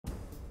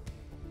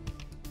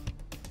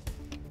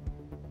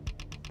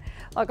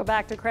Welcome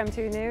back to KREM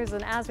 2 News,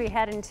 and as we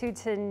head into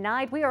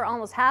tonight, we are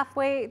almost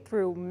halfway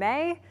through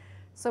May.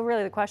 So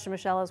really the question,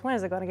 Michelle, is when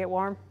is it going to get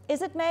warm?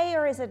 Is it May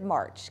or is it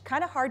March?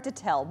 Kind of hard to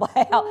tell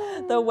by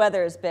how the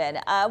weather's been.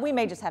 We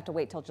may just have to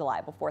wait till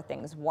July before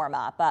things warm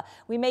up.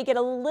 We may get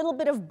a little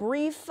bit of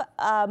brief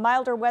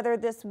milder weather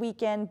this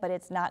weekend, but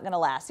it's not going to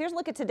last. Here's a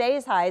look at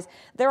today's highs.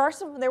 There were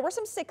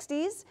some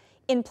 60s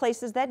in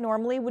places that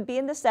normally would be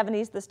in the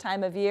 70s this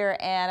time of year,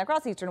 and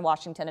across eastern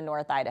Washington and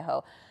North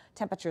Idaho.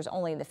 Temperatures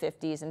only in the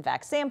 50s. In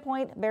fact,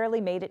 Sandpoint barely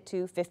made it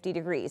to 50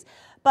 degrees.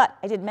 But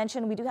I did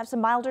mention we do have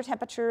some milder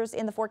temperatures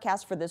in the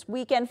forecast for this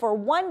weekend. For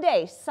one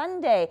day,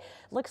 Sunday,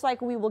 looks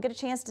like we will get a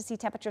chance to see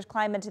temperatures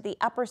climb into the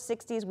upper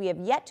 60s. We have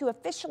yet to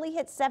officially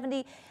hit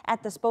 70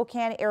 at the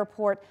Spokane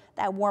airport.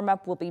 That warm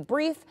up will be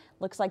brief.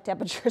 Looks like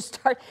temperatures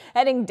start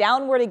heading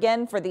downward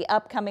again for the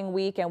upcoming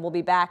week, and we'll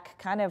be back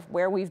kind of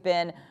where we've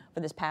been for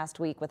this past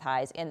week with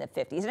highs in the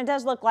 50s. And it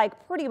does look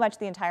like pretty much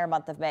the entire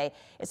month of May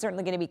is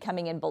certainly going to be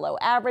coming in below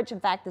average. In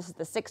fact, this is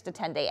the 6 to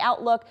 10 day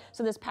outlook.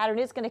 So this pattern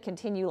is going to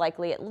continue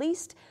likely at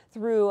least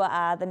through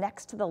the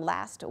next to the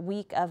last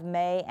week of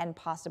May and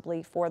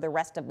possibly for the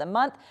rest of the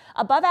month.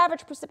 Above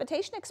average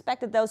precipitation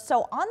expected though.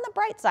 So on the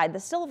bright side, the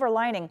silver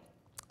lining,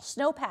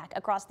 snowpack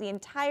across the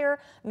entire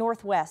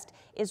Northwest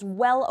is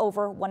well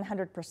over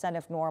 100%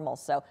 of normal.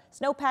 So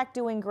snowpack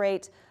doing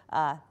great.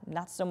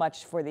 Not so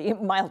much for the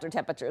milder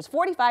temperatures.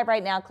 45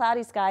 right now,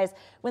 cloudy skies,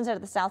 winds out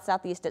of the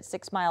south-southeast at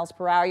 6 miles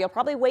per hour. You'll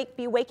probably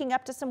be waking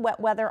up to some wet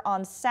weather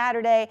on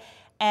Saturday.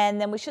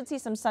 And then we should see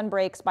some sun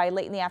breaks by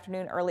late in the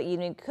afternoon, early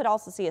evening. Could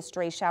also see a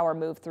stray shower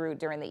move through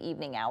during the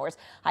evening hours.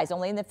 Highs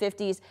only in the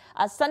 50s.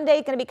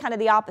 Sunday going to be kind of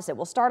the opposite.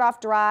 We'll start off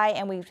dry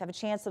and we have a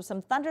chance of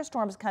some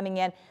thunderstorms coming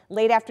in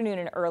late afternoon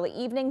and early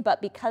evening. But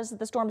because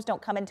the storms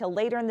don't come until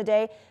later in the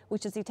day, we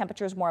should see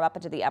temperatures warm up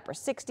into the upper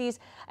 60s.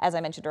 As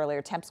I mentioned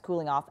earlier, temps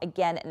cooling off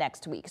again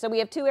next week. So we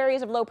have two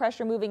areas of low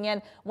pressure moving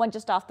in, one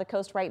just off the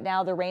coast right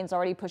now. The rain's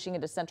already pushing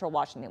into central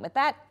Washington with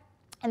that.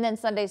 And then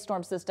Sunday's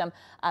storm system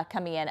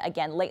coming in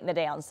again late in the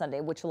day on Sunday,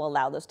 which will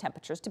allow those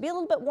temperatures to be a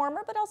little bit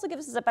warmer, but also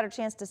gives us a better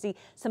chance to see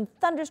some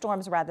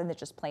thunderstorms rather than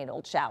just plain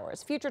old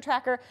showers. Future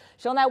tracker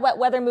showing that wet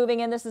weather moving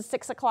in. This is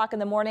 6 o'clock in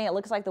the morning. It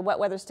looks like the wet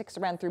weather sticks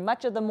around through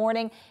much of the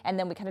morning, and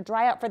then we kind of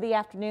dry out for the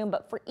afternoon.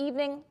 But for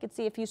evening, you can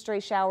see a few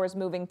stray showers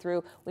moving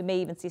through. We may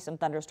even see some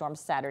thunderstorms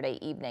Saturday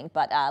evening,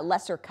 but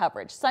lesser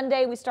coverage.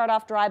 Sunday, we start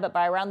off dry, but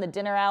by around the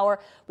dinner hour,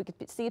 we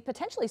could see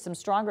potentially some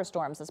stronger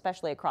storms,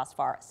 especially across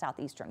far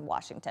southeastern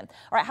Washington.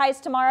 All right,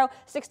 highs tomorrow,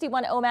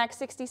 61 Omak,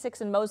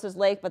 66 in Moses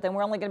Lake, but then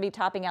we're only going to be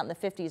topping out in the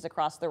 50s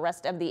across the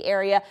rest of the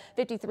area.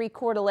 53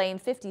 Coeur d'Alene,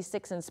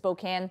 56 in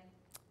Spokane.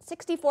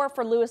 64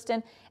 for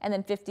Lewiston, and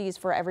then 50s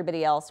for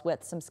everybody else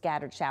with some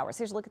scattered showers.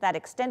 Here's a look at that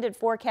extended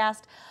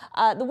forecast.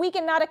 The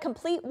weekend, not a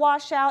complete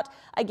washout.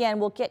 Again,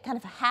 we'll get kind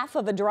of half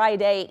of a dry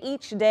day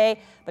each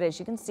day, but as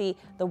you can see,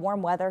 the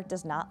warm weather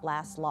does not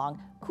last long.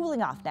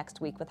 Cooling off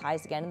next week with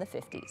highs again in the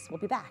 50s.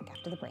 We'll be back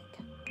after the break.